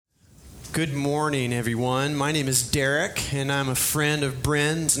Good morning, everyone. My name is Derek, and I'm a friend of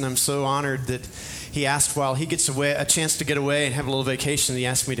Bren's, and I'm so honored that he asked while he gets a chance to get away and have a little vacation, he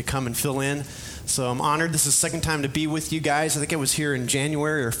asked me to come and fill in. So I'm honored. This is the second time to be with you guys. I think I was here in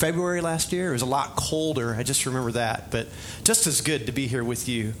January or February last year. It was a lot colder. I just remember that. But just as good to be here with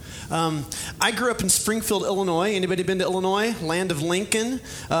you. I grew up in Springfield, Illinois. Anybody been to Illinois? Land of Lincoln.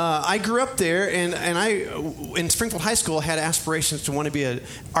 I grew up there, and I, in Springfield High School, had aspirations to want to be an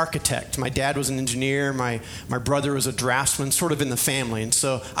architect. My dad was an engineer. My brother was a draftsman, sort of in the family. And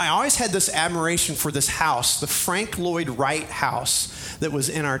so I always had this admiration for this house, the Frank Lloyd Wright house that was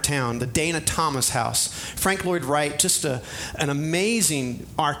in our town, the Dana Thomas house. Frank Lloyd Wright, just an amazing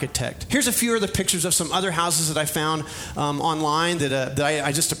architect. Here's a few other pictures of some other houses that I found online that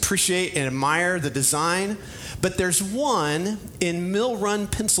I just appreciate and admire the design. But there's one in Mill Run,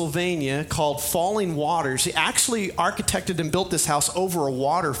 Pennsylvania called Falling Waters. He actually architected and built this house over a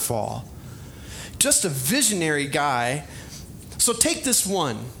waterfall. Just a visionary guy. So take this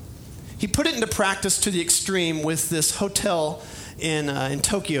one. He put it into practice to the extreme with this hotel in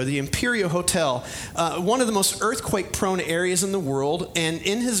Tokyo, the Imperial Hotel, one of the most earthquake-prone areas in the world. And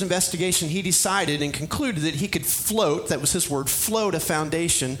in his investigation, he decided and concluded that he could float, that was his word, float a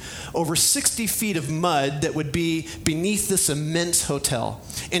foundation over 60 feet of mud that would be beneath this immense hotel.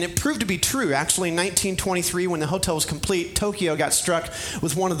 And it proved to be true. Actually, in 1923, when the hotel was complete, Tokyo got struck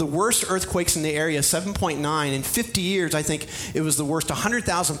with one of the worst earthquakes in the area, 7.9. In 50 years, I think it was the worst.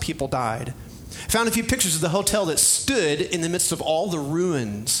 100,000 people died. Found a few pictures of the hotel that stood in the midst of all the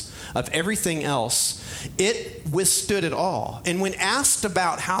ruins of everything else. It withstood it all. And when asked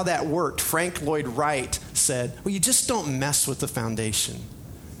about how that worked, Frank Lloyd Wright said, well, you just don't mess with the foundation.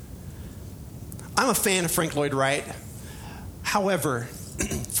 I'm a fan of Frank Lloyd Wright. However,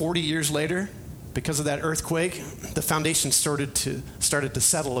 40 years later, because of that earthquake, the foundation started to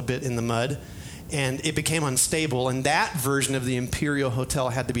settle a bit in the mud. And it became unstable, and that version of the Imperial Hotel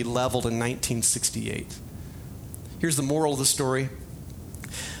had to be leveled in 1968. Here's the moral of the story.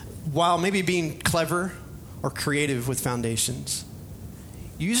 While maybe being clever or creative with foundations,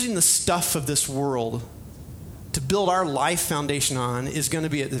 using the stuff of this world to build our life foundation on is going to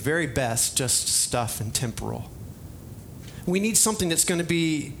be at the very best just stuff and temporal. We need something that's going to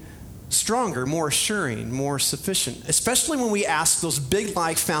be stronger, more assuring, more sufficient, especially when we ask those big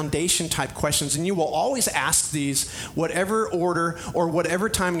life foundation type questions. And you will always ask these, whatever order or whatever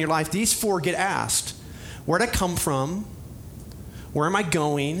time in your life, these four get asked. Where did I come from? Where am I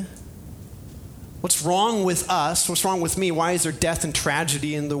going? What's wrong with us? What's wrong with me? Why is there death and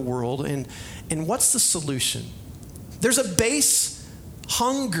tragedy in the world? And what's the solution? There's a base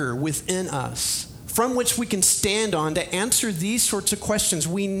hunger within us from which we can stand on to answer these sorts of questions.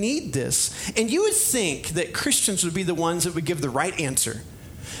 We need this. And you would think that Christians would be the ones that would give the right answer.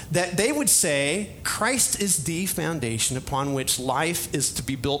 That they would say, Christ is the foundation upon which life is to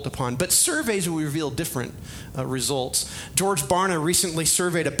be built upon. But surveys will reveal different results. George Barna recently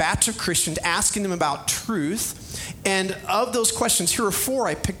surveyed a batch of Christians asking them about truth. And of those questions, here are four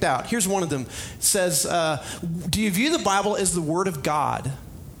I picked out. Here's one of them. It says, do you view the Bible as the Word of God?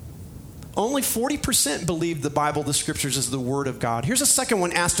 Only 40% believe the Bible, the Scriptures, is the Word of God. Here's a second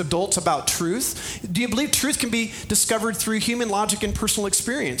one, asked adults about truth. Do you believe truth can be discovered through human logic and personal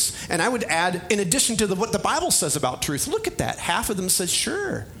experience? And I would add, in addition to what the Bible says about truth, look at that. Half of them says,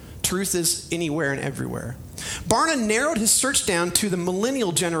 sure, truth is anywhere and everywhere. Barna narrowed his search down to the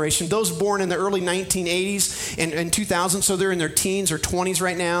millennial generation, those born in the early 1980s and 2000s, so they're in their teens or 20s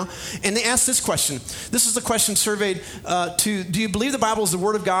right now. And they asked this question. This is the question surveyed do you believe the Bible is the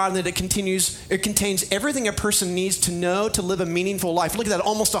Word of God and that it contains everything a person needs to know to live a meaningful life? Look at that.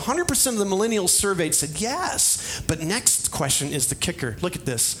 Almost 100% of the millennials surveyed said yes. But next question is the kicker. Look at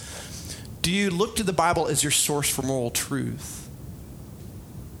this. Do you look to the Bible as your source for moral truth?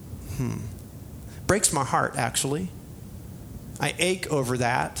 Breaks my heart, actually. I ache over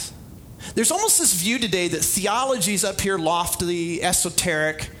that. There's almost this view today that theology is up here lofty,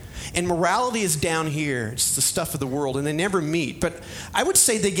 esoteric, and morality is down here. It's the stuff of the world, and they never meet. But I would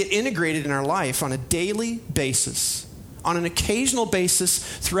say they get integrated in our life on a daily basis, on an occasional basis,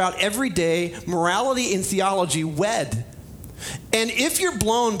 throughout every day. Morality and theology wed. And if you're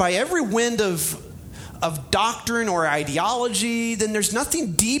blown by every wind of doctrine or ideology, then there's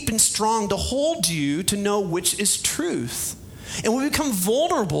nothing deep and strong to hold you to know which is truth. And we become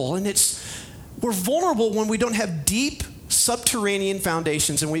vulnerable, and we're vulnerable when we don't have deep subterranean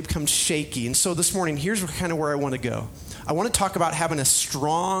foundations and we become shaky. And so this morning, here's kind of where I want to go. I want to talk about having a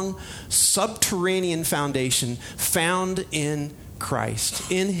strong subterranean foundation found in Christ,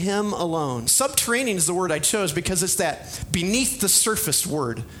 in him alone. Subterranean is the word I chose because it's that beneath the surface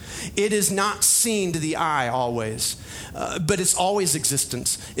word. It is not seen to the eye always, but it's always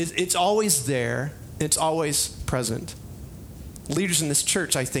existence. It's always there. It's always present. Leaders in this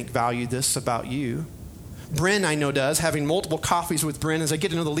church, I think, value this about you. Bryn, I know, does. Having multiple coffees with Bryn, as I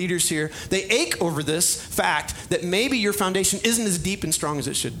get to know the leaders here, they ache over this fact that maybe your foundation isn't as deep and strong as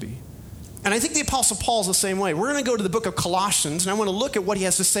it should be. And I think the Apostle Paul's the same way. We're going to go to the book of Colossians, and I want to look at what he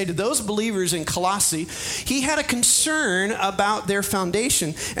has to say to those believers in Colossae. He had a concern about their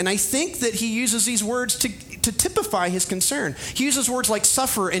foundation, and I think that he uses these words to typify his concern. He uses words like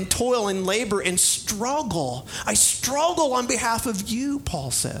suffer and toil and labor and struggle. I struggle on behalf of you, Paul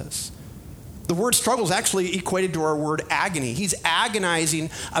says. The word struggle is actually equated to our word agony. He's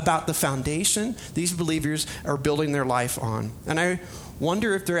agonizing about the foundation these believers are building their life on. And I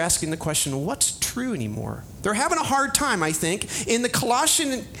wonder if they're asking the question, what's true anymore? They're having a hard time, I think. In the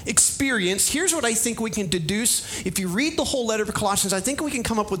Colossian experience, here's what I think we can deduce. If you read the whole letter of Colossians, I think we can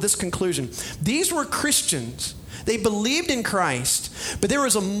come up with this conclusion. These were Christians. They believed in Christ, but there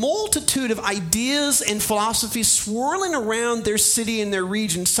was a multitude of ideas and philosophies swirling around their city and their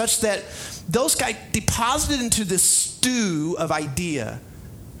region such that those guys deposited into this stew of idea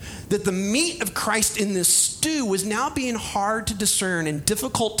that the meat of Christ in this stew was now being hard to discern and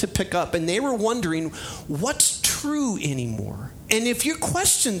difficult to pick up. And they were wondering, what's true anymore? And if you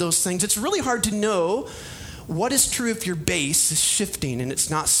question those things, it's really hard to know what is true if your base is shifting and it's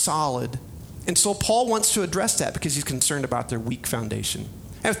not solid. And so Paul wants to address that because he's concerned about their weak foundation.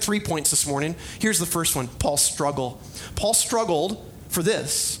 I have 3 points this morning. Here's the first one, Paul's struggle. Paul struggled for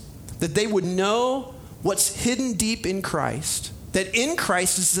this, that they would know what's hidden deep in Christ. That in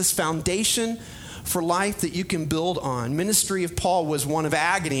Christ is this foundation for life that you can build on. Ministry of Paul was one of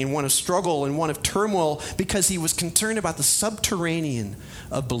agony and one of struggle and one of turmoil because he was concerned about the subterranean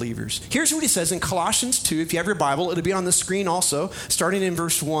of believers. Here's what he says in Colossians 2. If you have your Bible, it'll be on the screen also, starting in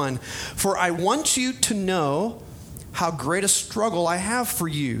verse 1. For I want you to know how great a struggle I have for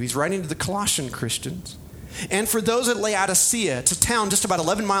you. He's writing to the Colossian Christians. And for those at Laodicea, it's a town just about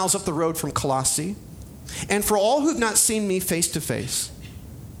 11 miles up the road from Colossae. And for all who've not seen me face to face,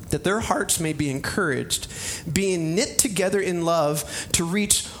 that their hearts may be encouraged, being knit together in love to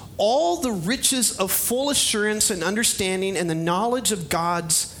reach all the riches of full assurance and understanding and the knowledge of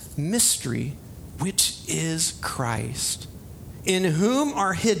God's mystery, which is Christ, in whom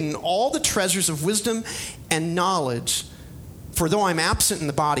are hidden all the treasures of wisdom and knowledge. For though I'm absent in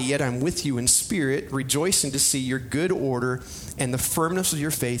the body, yet I'm with you in spirit, rejoicing to see your good order and the firmness of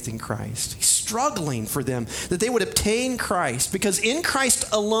your faith in Christ. He's struggling for them, that they would obtain Christ, because in Christ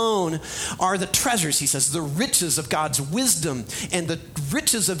alone are the treasures, he says, the riches of God's wisdom and the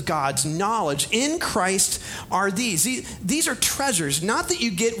riches of God's knowledge. In Christ are these. These are treasures, not that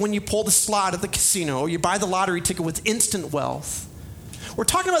you get when you pull the slot at the casino or you buy the lottery ticket with instant wealth. We're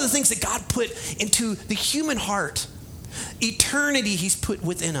talking about the things that God put into the human heart. Eternity he's put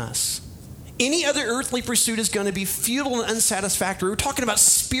within us. Any other earthly pursuit is going to be futile and unsatisfactory. We're talking about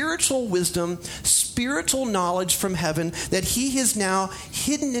spiritual wisdom, spiritual knowledge from heaven that he has now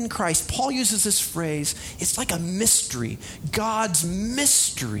hidden in Christ. Paul uses this phrase, it's like a mystery, God's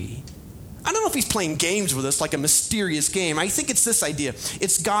mystery. I don't know if he's playing games with us like a mysterious game. I think it's this idea.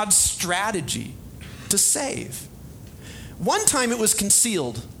 It's God's strategy to save. One time it was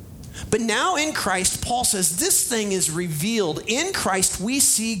concealed. But now in Christ, Paul says this thing is revealed. In Christ, we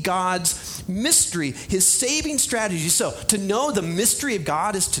see God's mystery, his saving strategy. So to know the mystery of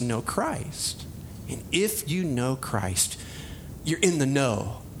God is to know Christ. And if you know Christ, you're in the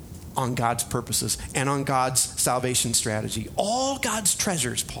know on God's purposes and on God's salvation strategy. All God's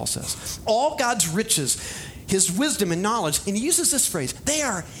treasures, Paul says, all God's riches, his wisdom and knowledge. And he uses this phrase, they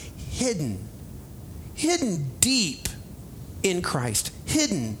are hidden deep in Christ,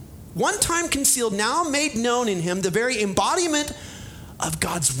 hidden. One time concealed, now made known in him. The very embodiment of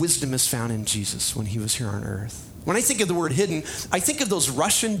God's wisdom is found in Jesus when he was here on earth. When I think of the word hidden, I think of those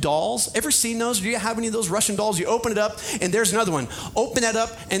Russian dolls. Ever seen those? Do you have any of those Russian dolls? You open it up and there's another one. Open that up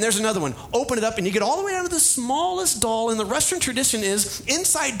and there's another one. Open it up and you get all the way down to the smallest doll. And the Russian tradition is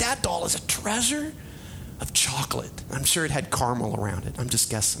inside that doll is a treasure of chocolate. I'm sure it had caramel around it. I'm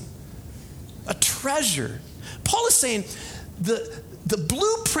just guessing. A treasure. Paul is saying the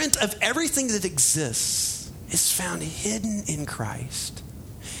blueprint of everything that exists is found hidden in Christ.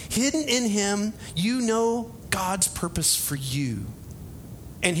 Hidden in him, you know God's purpose for you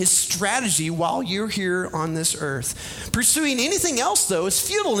and his strategy while you're here on this earth. Pursuing anything else, though, is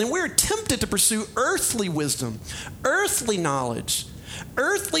futile, and we're tempted to pursue earthly wisdom, earthly knowledge,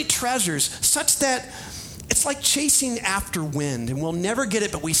 earthly treasures, such that It's like chasing after wind, and we'll never get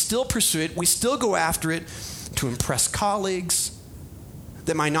it, but we still pursue it. We still go after it to impress colleagues,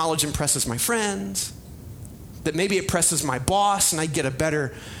 that my knowledge impresses my friends, that maybe it impresses my boss, and I get a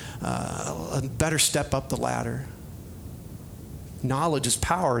better step up the ladder. Knowledge is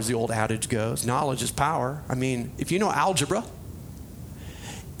power, as the old adage goes. Knowledge is power. I mean, if you know algebra,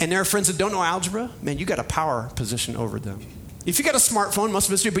 and there are friends that don't know algebra, man, you got a power position over them. If you got a smartphone, most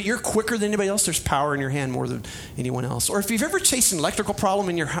of us do, but you're quicker than anybody else, there's power in your hand more than anyone else. Or if you've ever chased an electrical problem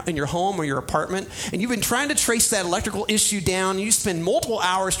in your home or your apartment, and you've been trying to trace that electrical issue down, and you spend multiple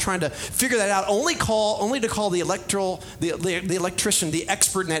hours trying to figure that out, only to call the electrician, the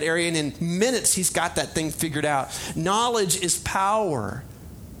expert in that area, and in minutes he's got that thing figured out. Knowledge is power,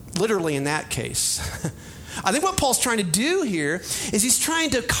 literally in that case. I think what Paul's trying to do here is he's trying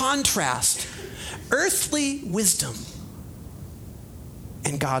to contrast earthly wisdom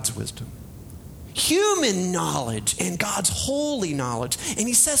and God's wisdom. Human knowledge and God's holy knowledge. And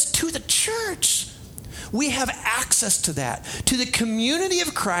he says to the church, we have access to that. To the community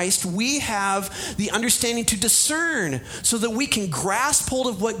of Christ, we have the understanding to discern so that we can grasp hold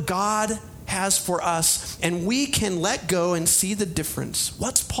of what God has for us and we can let go and see the difference.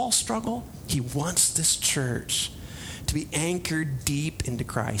 What's Paul's struggle? He wants this church to be anchored deep into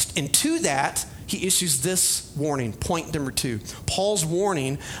Christ. And to that, he issues this warning, point number 2. Paul's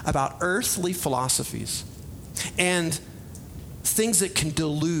warning about earthly philosophies and things that can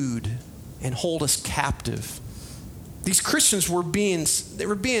delude and hold us captive. These Christians were being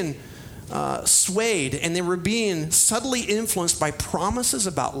swayed, and they were being subtly influenced by promises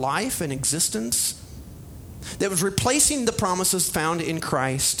about life and existence that was replacing the promises found in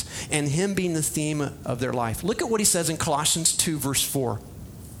Christ and him being the theme of their life. Look at what he says in Colossians 2, verse 4.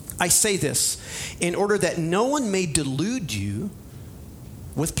 I say this in order that no one may delude you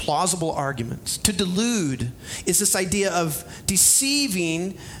with plausible arguments. To delude is this idea of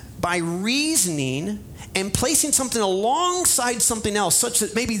deceiving by reasoning and placing something alongside something else, such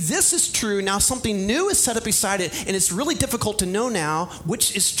that maybe this is true, now something new is set up beside it, and it's really difficult to know now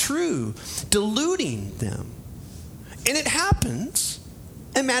which is true. Deluding them. And it happens.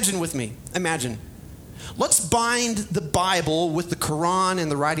 Imagine with me. Let's bind the Bible with the Quran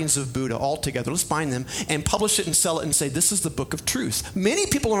and the writings of Buddha all together. Let's bind them and publish it and sell it and say, this is the book of truth. Many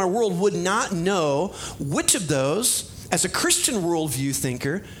people in our world would not know which of those, as a Christian worldview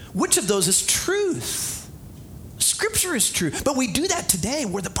thinker, which of those is truth. Scripture is true. But we do that today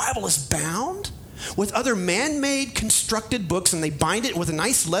where the Bible is bound with other man-made constructed books, and they bind it with a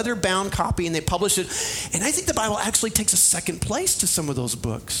nice leather-bound copy and they publish it. And I think the Bible actually takes a second place to some of those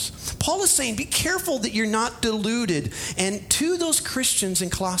books. Paul is saying, be careful that you're not deluded. And to those Christians in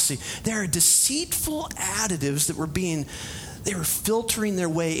Colossae, there are deceitful additives that they were filtering their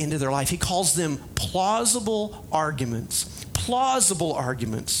way into their life. He calls them plausible arguments. Plausible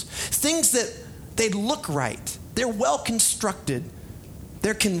arguments. Things that they look right. They're well constructed.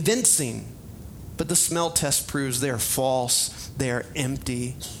 They're convincing. But the smell test proves they are false. They are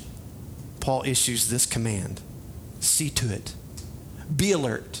empty. Paul issues this command. See to it. Be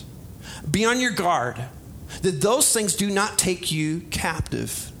alert. Be on your guard that those things do not take you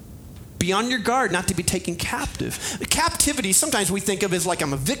captive. Be on your guard not to be taken captive. Captivity, sometimes we think of as like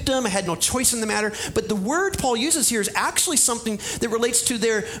I'm a victim, I had no choice in the matter. But the word Paul uses here is actually something that relates to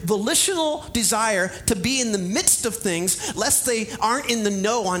their volitional desire to be in the midst of things, lest they aren't in the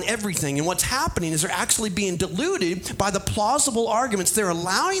know on everything. And what's happening is they're actually being deluded by the plausible arguments. They're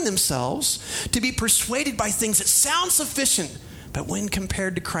allowing themselves to be persuaded by things that sound sufficient, but when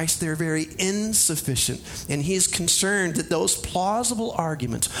compared to Christ, they're very insufficient. And he is concerned that those plausible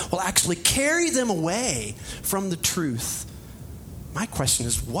arguments will actually carry them away from the truth. My question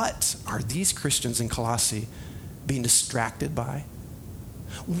is, what are these Christians in Colossae being distracted by?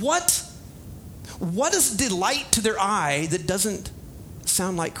 What is delight to their eye that doesn't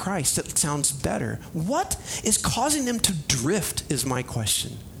sound like Christ, that sounds better? What is causing them to drift is my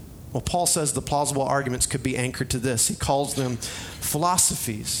question. Well, Paul says the plausible arguments could be anchored to this. He calls them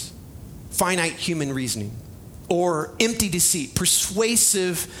philosophies, finite human reasoning, or empty deceit,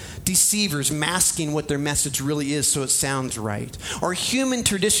 persuasive deceivers masking what their message really is so it sounds right. Or human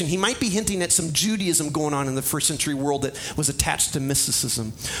tradition. He might be hinting at some Judaism going on in the first century world that was attached to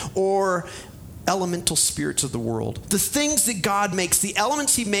mysticism. Or elemental spirits of the world. The things that God makes, the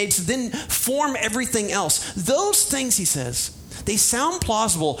elements he makes, then form everything else. Those things, he says, they sound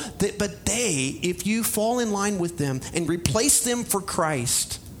plausible, but they, if you fall in line with them and replace them for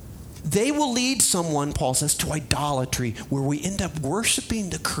Christ, they will lead someone, Paul says, to idolatry, where we end up worshiping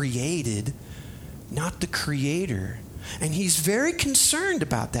the created, not the creator. And he's very concerned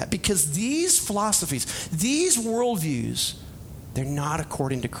about that because these philosophies, these worldviews, they're not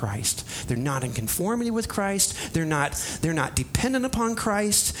according to Christ. They're not in conformity with Christ. They're not dependent upon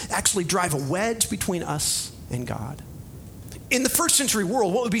Christ. Actually drive a wedge between us and God. In the first century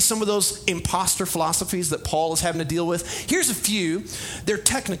world, what would be some of those imposter philosophies that Paul is having to deal with? Here's a few. They're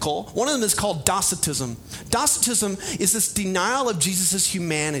technical. One of them is called Docetism. Docetism is this denial of Jesus'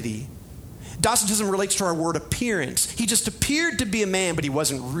 humanity. Docetism relates to our word appearance. He just appeared to be a man, but he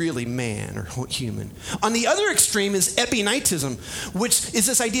wasn't really man or human. On the other extreme is epinetism, which is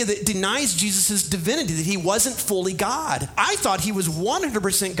this idea that denies Jesus' divinity, that he wasn't fully God. I thought he was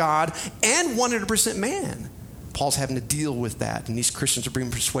 100% God and 100% man. Paul's having to deal with that, and these Christians are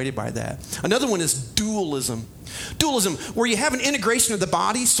being persuaded by that. Another one is dualism. Dualism, where you have an integration of the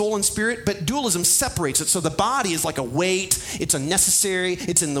body, soul, and spirit, but dualism separates it. So the body is like a weight. It's unnecessary.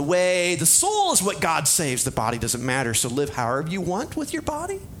 It's in the way. The soul is what God saves. The body doesn't matter, so live however you want with your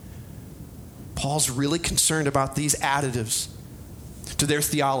body. Paul's really concerned about these additives to their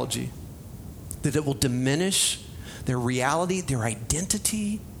theology, that it will diminish their reality, their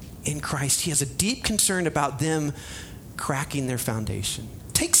identity in Christ. He has a deep concern about them cracking their foundation.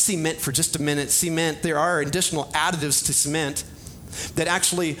 Take cement for just a minute. Cement, there are additional additives to cement that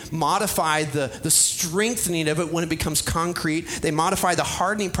actually modify the strengthening of it when it becomes concrete. They modify the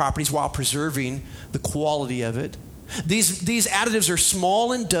hardening properties while preserving the quality of it. These additives are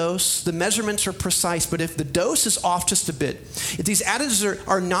small in dose. The measurements are precise, but if the dose is off just a bit, if these additives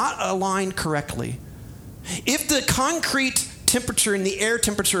are not aligned correctly, if the concrete temperature and the air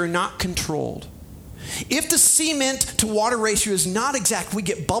temperature are not controlled, if the cement to water ratio is not exact, we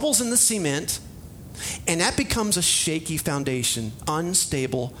get bubbles in the cement, and that becomes a shaky foundation,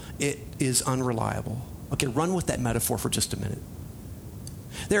 unstable, it is unreliable. Okay, run with that metaphor for just a minute.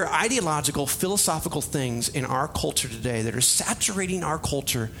 There are ideological, philosophical things in our culture today that are saturating our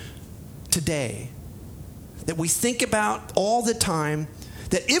culture today that we think about all the time,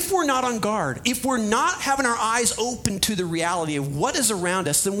 that if we're not on guard, if we're not having our eyes open to the reality of what is around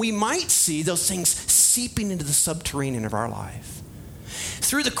us, then we might see those things seeping into the subterranean of our life.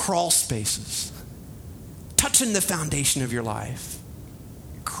 Through the crawl spaces, touching the foundation of your life,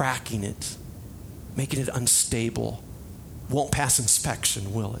 cracking it, making it unstable. Won't pass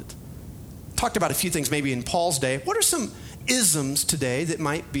inspection, will it? Talked about a few things maybe in Paul's day. What are some isms today that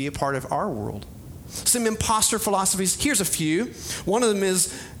might be a part of our world? Some imposter philosophies. Here's a few. One of them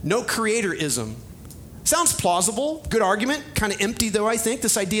is no creatorism. Sounds plausible, good argument, kind of empty though, I think.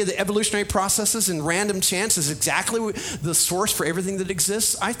 This idea that evolutionary processes and random chance is exactly the source for everything that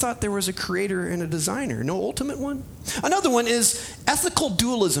exists. I thought there was a creator and a designer, no ultimate one. Another one is ethical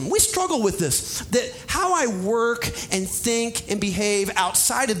dualism. We struggle with this, that how I work and think and behave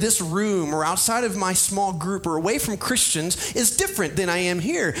outside of this room or outside of my small group or away from Christians is different than I am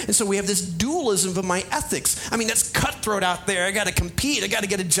here. And so we have this dualism of my ethics. I mean, that's cutthroat out there. I got to compete. I got to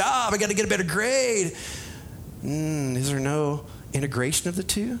get a job. I got to get a better grade. Is there no integration of the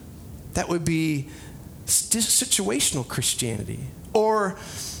two? That would be situational Christianity. Or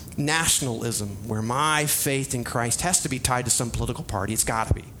nationalism, where my faith in Christ has to be tied to some political party. It's got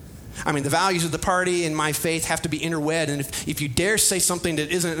to be. I mean, the values of the party and my faith have to be interwed. And if you dare say something that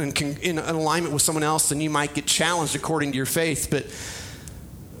isn't in alignment with someone else, then you might get challenged according to your faith. But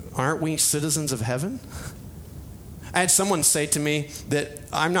aren't we citizens of heaven? I had someone say to me that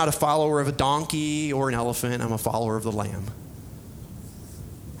I'm not a follower of a donkey or an elephant. I'm a follower of the Lamb.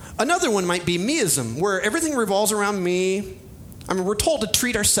 Another one might be meism, where everything revolves around me. I mean, we're told to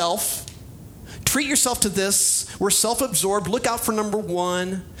treat ourselves. Treat yourself to this. We're self-absorbed. Look out for number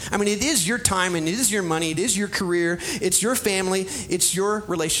one. I mean, it is your time and it is your money. It is your career. It's your family. It's your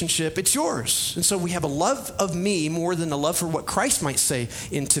relationship. It's yours. And so we have a love of me more than a love for what Christ might say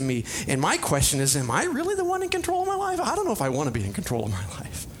into me. And my question is, am I really the one in control of my life? I don't know if I want to be in control of my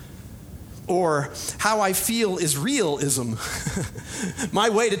life. Or how I feel is realism. My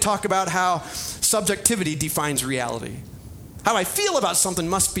way to talk about how subjectivity defines reality. How I feel about something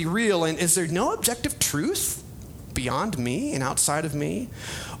must be real, and is there no objective truth beyond me and outside of me?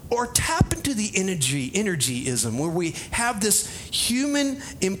 Or tap into the energyism, where we have this human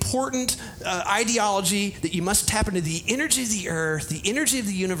important ideology that you must tap into the energy of the earth, the energy of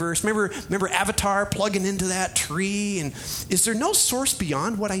the universe. Remember Avatar plugging into that tree? And is there no source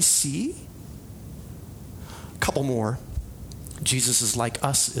beyond what I see? A couple more. Jesus is like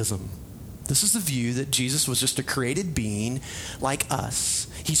us-ism. This is the view that Jesus was just a created being like us.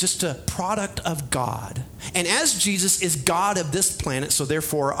 He's just a product of God. And as Jesus is God of this planet, so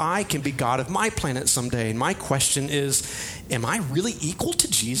therefore I can be God of my planet someday. And my question is, am I really equal to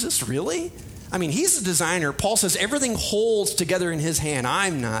Jesus? Really? I mean, he's the designer. Paul says everything holds together in his hand.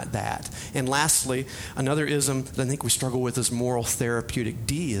 I'm not that. And lastly, another ism that I think we struggle with is moral therapeutic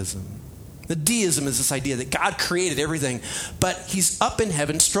deism. The deism is this idea that God created everything, but he's up in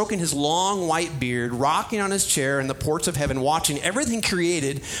heaven, stroking his long white beard, rocking on his chair in the ports of heaven, watching everything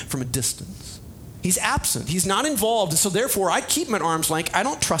created from a distance. He's absent. He's not involved. And so therefore, I keep him at arm's length. I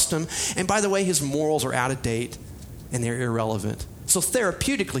don't trust him. And by the way, his morals are out of date and they're irrelevant. So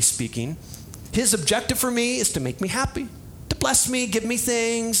therapeutically speaking, his objective for me is to make me happy, to bless me, give me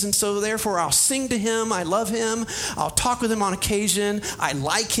things. And so therefore, I'll sing to him. I love him. I'll talk with him on occasion. I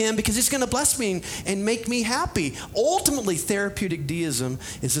like him because he's going to bless me and make me happy. Ultimately, therapeutic deism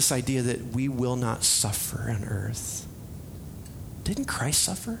is this idea that we will not suffer on earth. Didn't Christ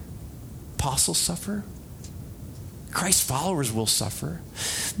suffer? Apostles suffer. Christ's followers will suffer.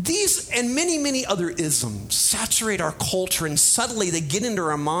 These and many, many other isms saturate our culture, and subtly they get into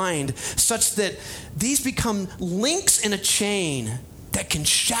our mind such that these become links in a chain that can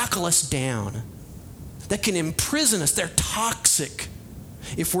shackle us down, that can imprison us. They're toxic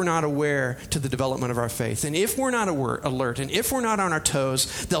if we're not aware to the development of our faith. And if we're not alert, and if we're not on our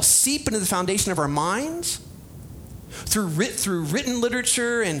toes, they'll seep into the foundation of our minds, through written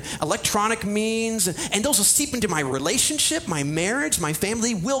literature and electronic means, and those will seep into my relationship, my marriage, my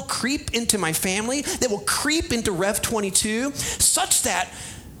family, will creep into my family, that will creep into Rev 22, such that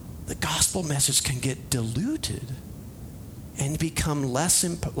the gospel message can get diluted and become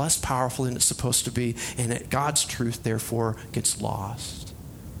less powerful than it's supposed to be, and that God's truth, therefore, gets lost.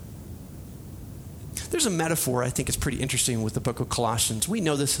 There's a metaphor I think is pretty interesting with the book of Colossians. We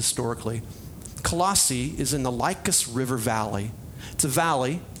know this historically. Colossae is in the Lycus River Valley. It's a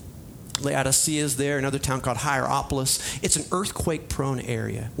valley. Laodicea is there, another town called Hierapolis. It's an earthquake-prone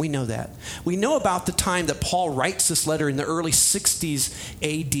area. We know that. We know about the time that Paul writes this letter in the early 60s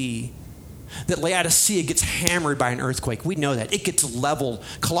A.D., that Laodicea gets hammered by an earthquake. We know that. It gets leveled.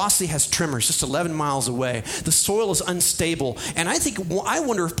 Colossae has tremors just 11 miles away. The soil is unstable. And I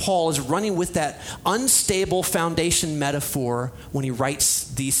wonder if Paul is running with that unstable foundation metaphor when he writes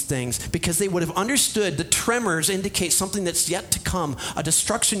these things, because they would have understood the tremors indicate something that's yet to come, a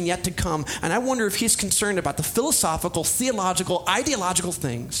destruction yet to come. And I wonder if he's concerned about the philosophical, theological, ideological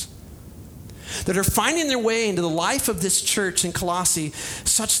things that are finding their way into the life of this church in Colossae,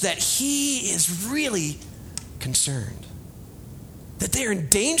 such that he is really concerned that they're in a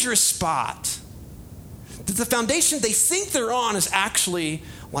dangerous spot, that the foundation they think they're on is actually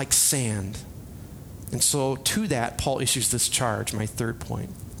like sand. And so to that, Paul issues this charge, my third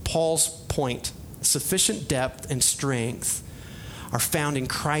point. Paul's point, sufficient depth and strength are found in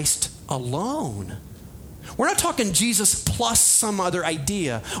Christ alone. We're not talking Jesus plus some other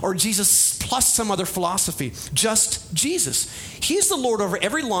idea or Jesus plus some other philosophy, just Jesus. He's the Lord over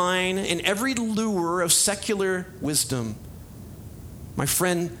every line and every lure of secular wisdom. My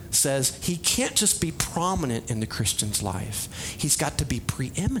friend says he can't just be prominent in the Christian's life. He's got to be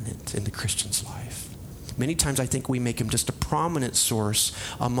preeminent in the Christian's life. Many times I think we make him just a prominent source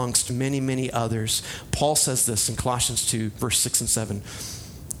amongst many, many others. Paul says this in Colossians 2, verse 6 and 7.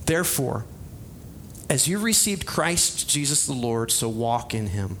 Therefore, as you received Christ Jesus the Lord, so walk in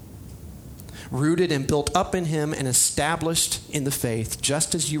him, rooted and built up in him and established in the faith,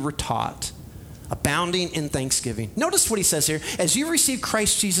 just as you were taught, abounding in thanksgiving. Notice what he says here. As you received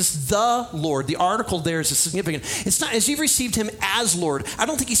Christ Jesus the Lord, the article there is significant. It's not as you received him as Lord. I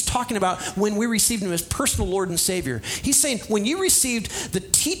don't think he's talking about when we received him as personal Lord and Savior. He's saying when you received the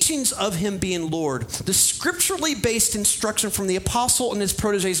teachings of him being Lord, the scripturally based instruction from the apostle and his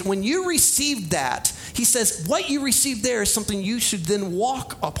proteges, when you received that, he says what you received there is something you should then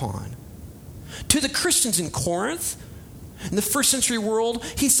walk upon. To the Christians in Corinth, in the first century world,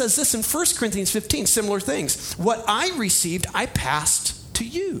 he says this in 1 Corinthians 15, similar things. What I received, I passed to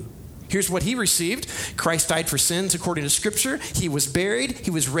you. Here's what he received. Christ died for sins according to Scripture. He was buried. He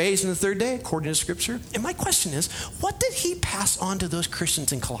was raised on the third day according to Scripture. And my question is, what did he pass on to those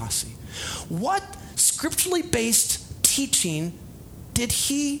Christians in Colossae? What scripturally based teaching did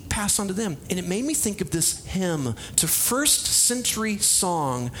he pass on to them? And it made me think of this hymn. It's a first century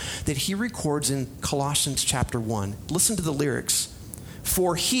song that he records in Colossians chapter 1. Listen to the lyrics.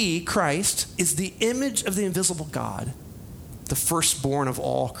 For he, Christ, is the image of the invisible God, the firstborn of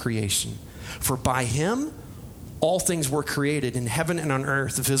all creation. For by him all things were created in heaven and on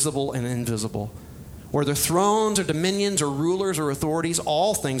earth, visible and invisible. Whether thrones or dominions or rulers or authorities,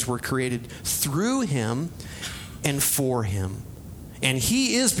 all things were created through him and for him. And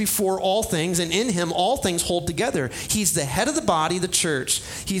he is before all things, and in him all things hold together. He's the head of the body, the church.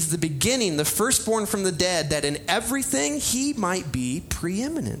 He's the beginning, the firstborn from the dead, that in everything he might be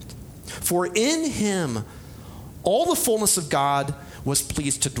preeminent. For in him all the fullness of God was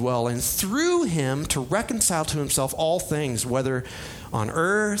pleased to dwell, and through him to reconcile to himself all things, whether on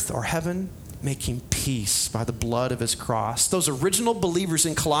earth or heaven, making peace by the blood of his cross. Those original believers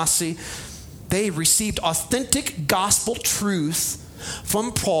in Colossae, they received authentic gospel truth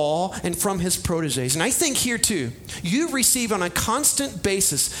from Paul and from his proteges. And I think here too, you receive on a constant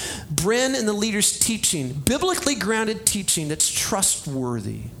basis Bren and the leaders' teaching, biblically grounded teaching that's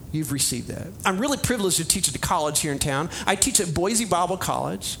trustworthy. You've received that. I'm really privileged to teach at a college here in town. I teach at Boise Bible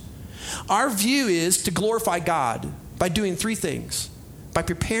College. Our view is to glorify God by doing three things. By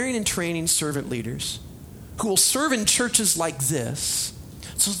preparing and training servant leaders who will serve in churches like this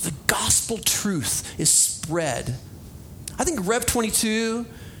so that the gospel truth is spread. I think Rev 22,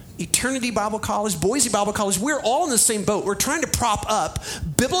 Eternity Bible College, Boise Bible College, we're all in the same boat. We're trying to prop up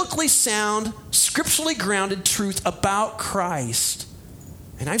biblically sound, scripturally grounded truth about Christ.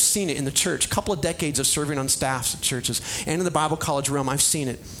 And I've seen it in the church, a couple of decades of serving on staffs at churches and in the Bible college realm, I've seen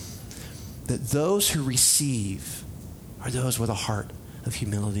it. That those who receive are those with a heart of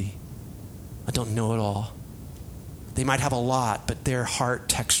humility. I don't know it all. They might have a lot, but their heart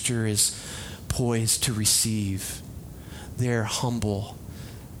texture is poised to receive. They're humble.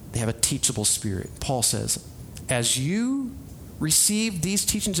 They have a teachable spirit. Paul says, as you receive these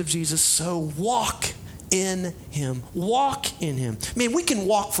teachings of Jesus, so walk in him. Walk in him. Man, we can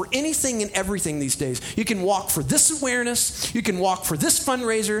walk for anything and everything these days. You can walk for this awareness. You can walk for this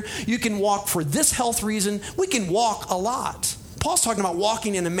fundraiser. You can walk for this health reason. We can walk a lot. Paul's talking about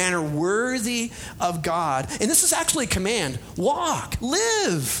walking in a manner worthy of God. And this is actually a command. Walk,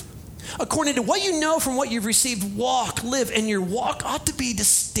 live. According to what you know from what you've received, walk, live. And your walk ought to be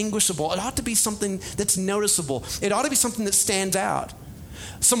distinguishable. It ought to be something that's noticeable. It ought to be something that stands out.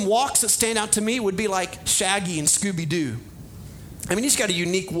 Some walks that stand out to me would be like Shaggy and Scooby-Doo. I mean, he's got a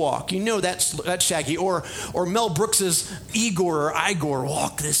unique walk. You know that's Shaggy. Or Mel Brooks's Igor or Igor,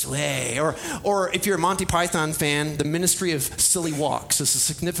 walk this way. Or if you're a Monty Python fan, the Ministry of Silly Walks is a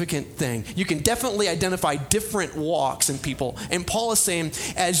significant thing. You can definitely identify different walks in people. And Paul is saying,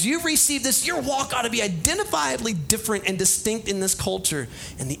 as you receive this, your walk ought to be identifiably different and distinct in this culture.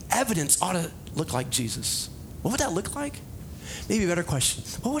 And the evidence ought to look like Jesus. What would that look like? Maybe a better question.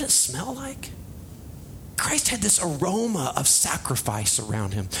 What would it smell like? Christ had this aroma of sacrifice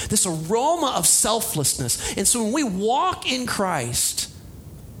around him, this aroma of selflessness. And so when we walk in Christ,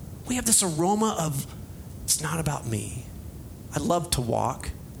 we have this aroma of, it's not about me. I love to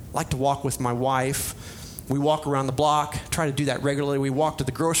walk. I like to walk with my wife. We walk around the block, try to do that regularly. We walked to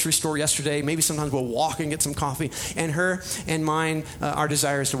the grocery store yesterday. Maybe sometimes we'll walk and get some coffee. And her and mine, our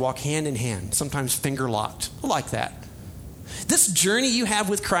desire is to walk hand in hand, sometimes finger locked. I like that. This journey you have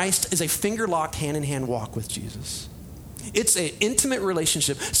with Christ is a finger-locked, hand-in-hand walk with Jesus. It's an intimate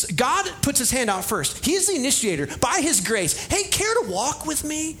relationship. God puts his hand out first. He's the initiator. By his grace, hey, care to walk with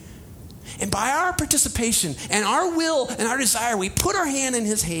me? And by our participation and our will and our desire, we put our hand in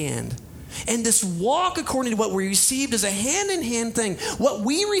his hand. And this walk according to what we received is a hand-in-hand thing. What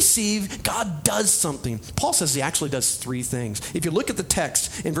we receive, God does something. Paul says he actually does three things. If you look at the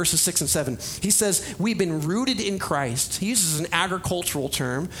text in verses 6 and 7, he says we've been rooted in Christ. He uses an agricultural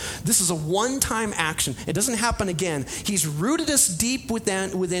term. This is a one-time action. It doesn't happen again. He's rooted us deep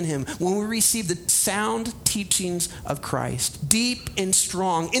within him when we receive the sound teachings of Christ, deep and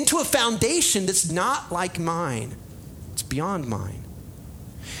strong, into a foundation that's not like mine. It's beyond mine.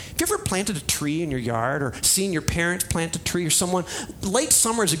 Have you ever planted a tree in your yard or seen your parents plant a tree or someone? Late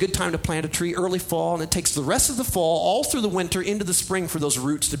summer is a good time to plant a tree, early fall, and it takes the rest of the fall all through the winter into the spring for those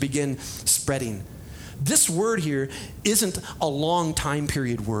roots to begin spreading. This word here isn't a long time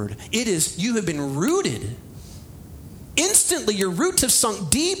period word. It is you have been rooted. Instantly, your roots have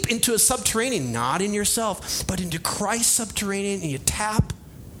sunk deep into a subterranean, not in yourself, but into Christ's subterranean, and you tap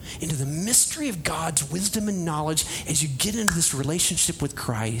into the mystery of God's wisdom and knowledge as you get into this relationship with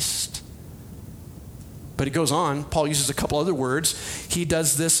Christ. But it goes on. Paul uses a couple other words. He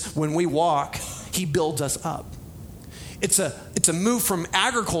does this when we walk. He builds us up. It's a move from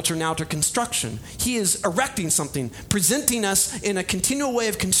agriculture now to construction. He is erecting something, presenting us in a continual way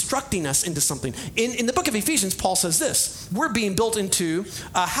of constructing us into something. In the book of Ephesians, Paul says this. We're being built into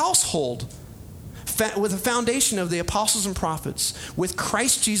a household with a foundation of the apostles and prophets, with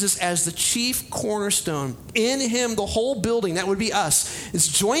Christ Jesus as the chief cornerstone. In him, the whole building, that would be us, is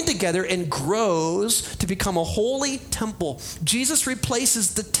joined together and grows to become a holy temple. Jesus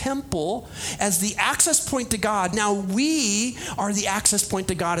replaces the temple as the access point to God. Now we are the access point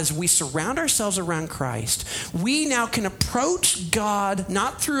to God as we surround ourselves around Christ. We now can approach God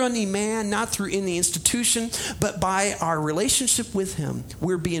not through any man, not through any institution, but by our relationship with him.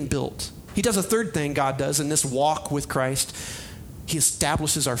 We're being built. He does a third thing God does in this walk with Christ. He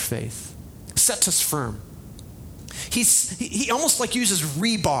establishes our faith, sets us firm. He almost like uses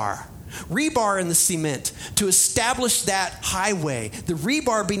rebar in the cement to establish that highway. The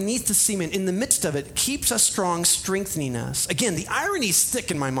rebar beneath the cement, in the midst of it, keeps us strong, strengthening us. Again, the irony is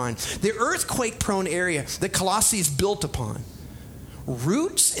thick in my mind. The earthquake-prone area that Colossae is built upon.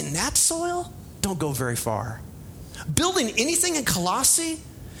 Roots in that soil don't go very far. Building anything in Colossae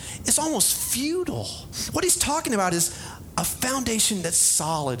is almost futile. What he's talking about is a foundation that's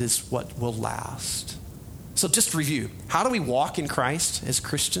solid is what will last. So just to review, how do we walk in Christ as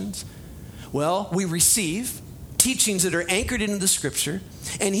Christians? Well, we receive teachings that are anchored into the scripture,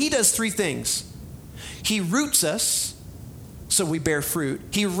 and he does three things. He roots us so we bear fruit.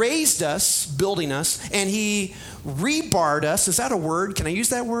 He raised us, building us, and he rebarred us. Is that a word? Can I use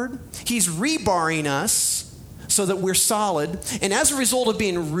that word? He's rebarring us so that we're solid. And as a result of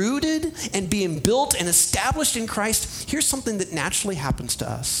being rooted and being built and established in Christ, here's something that naturally happens to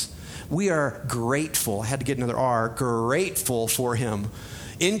us. We are grateful. I had to get another R. Grateful for him.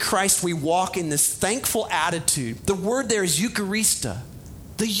 In Christ, we walk in this thankful attitude. The word there is Eucharista,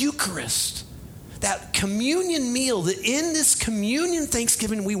 the Eucharist. That communion meal, that in this communion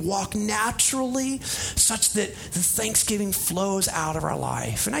Thanksgiving, we walk naturally such that the Thanksgiving flows out of our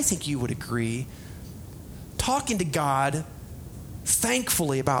life. And I think you would agree. Talking to God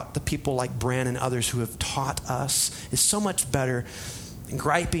thankfully about the people like Bren and others who have taught us is so much better than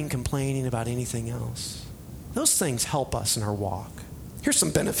griping, complaining about anything else. Those things help us in our walk. Here's some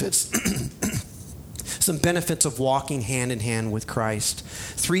benefits. Some benefits of walking hand in hand with Christ.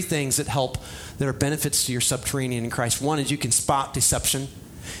 Three things that are benefits to your subterranean in Christ. One is you can spot deception.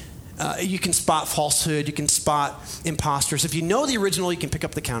 You can spot falsehood. You can spot imposters. If you know the original, you can pick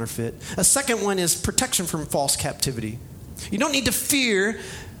up the counterfeit. A second one is protection from false captivity. You don't need to fear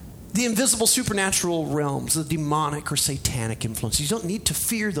the invisible supernatural realms, the demonic or satanic influences. You don't need to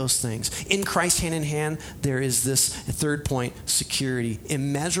fear those things. In Christ, hand in hand, there is this third point, security,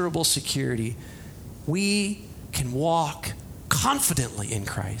 immeasurable security. We can walk confidently in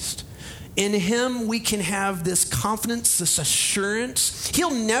Christ. In him, we can have this confidence, this assurance.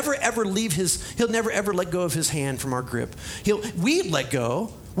 He'll never ever let go of his hand from our grip. We let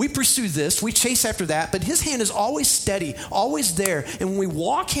go. We pursue this. We chase after that. But his hand is always steady, always there. And when we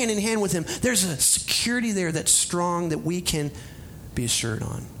walk hand in hand with him, there's a security there that's strong that we can be assured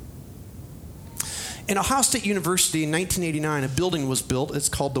on. In Ohio State University in 1989, a building was built. It's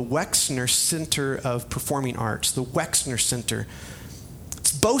called the Wexner Center of Performing Arts, the Wexner Center.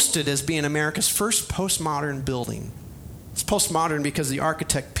 It's boasted as being America's first postmodern building. It's postmodern because the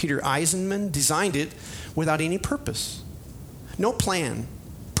architect Peter Eisenman designed it without any purpose. No plan.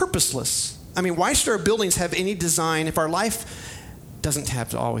 Purposeless. I mean, why should our buildings have any design if our life doesn't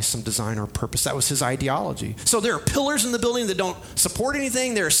have always some design or purpose? That was his ideology. So there are pillars in the building that don't support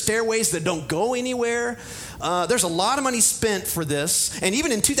anything. There are stairways that don't go anywhere. There's a lot of money spent for this. And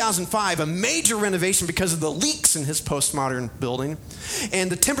even in 2005, a major renovation because of the leaks in his postmodern building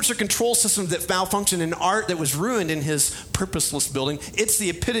and the temperature control system that malfunctioned in art that was ruined in his purposeless building. It's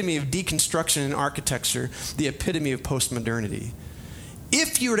the epitome of deconstruction in architecture, the epitome of postmodernity.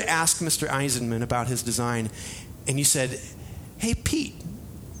 If you were to ask Mr. Eisenman about his design and you said, "Hey, Pete,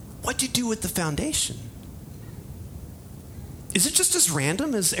 what'd you do with the foundation? Is it just as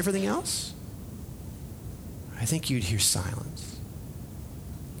random as everything else?" I think you'd hear silence.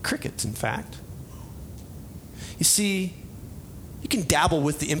 Crickets, in fact. You see, you can dabble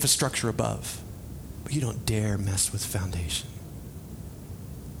with the infrastructure above, but you don't dare mess with foundation.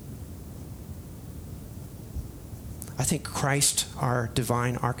 I think Christ, our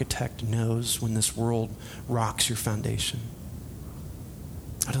divine architect, knows when this world rocks your foundation.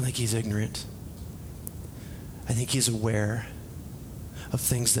 I don't think he's ignorant. I think he's aware of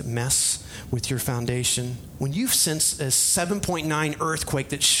things that mess with your foundation. When you sense a 7.9 earthquake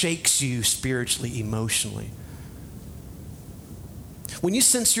that shakes you spiritually, emotionally, when you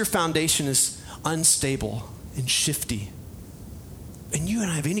sense your foundation is unstable and shifty, and you don't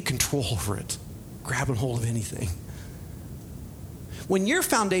have any control over it, grabbing hold of anything, when your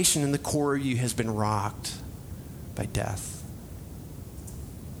foundation in the core of you has been rocked by death,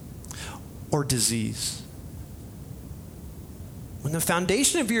 or disease. When the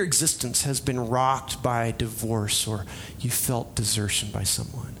foundation of your existence has been rocked by divorce or you felt desertion by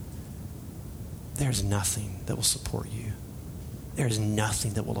someone, there's nothing that will support you. There's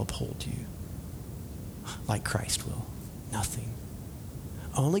nothing that will uphold you like Christ will. Nothing.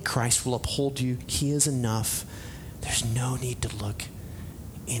 Only Christ will uphold you. He is enough. There's no need to look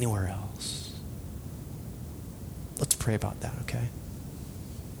anywhere else. Let's pray about that, okay?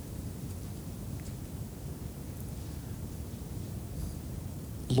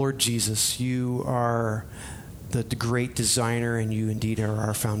 Lord Jesus, you are the great designer, and you indeed are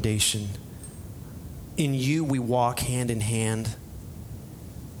our foundation. In you we walk hand in hand.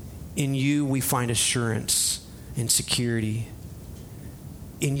 In you we find assurance and security.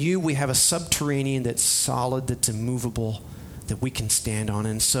 In you we have a subterranean that's solid, that's immovable, that we can stand on.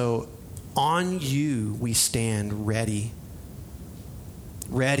 And so on you we stand ready,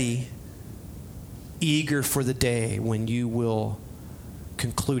 eager for the day when you will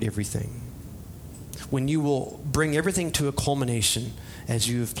conclude everything, when you will bring everything to a culmination as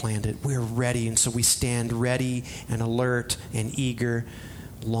you have planned it. We're ready, and so we stand ready and alert and eager,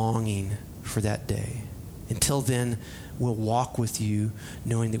 longing for that day. Until then, we'll walk with you,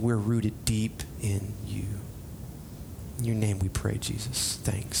 knowing that we're rooted deep in you. In your name we pray, Jesus.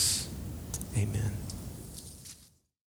 Thanks. Amen.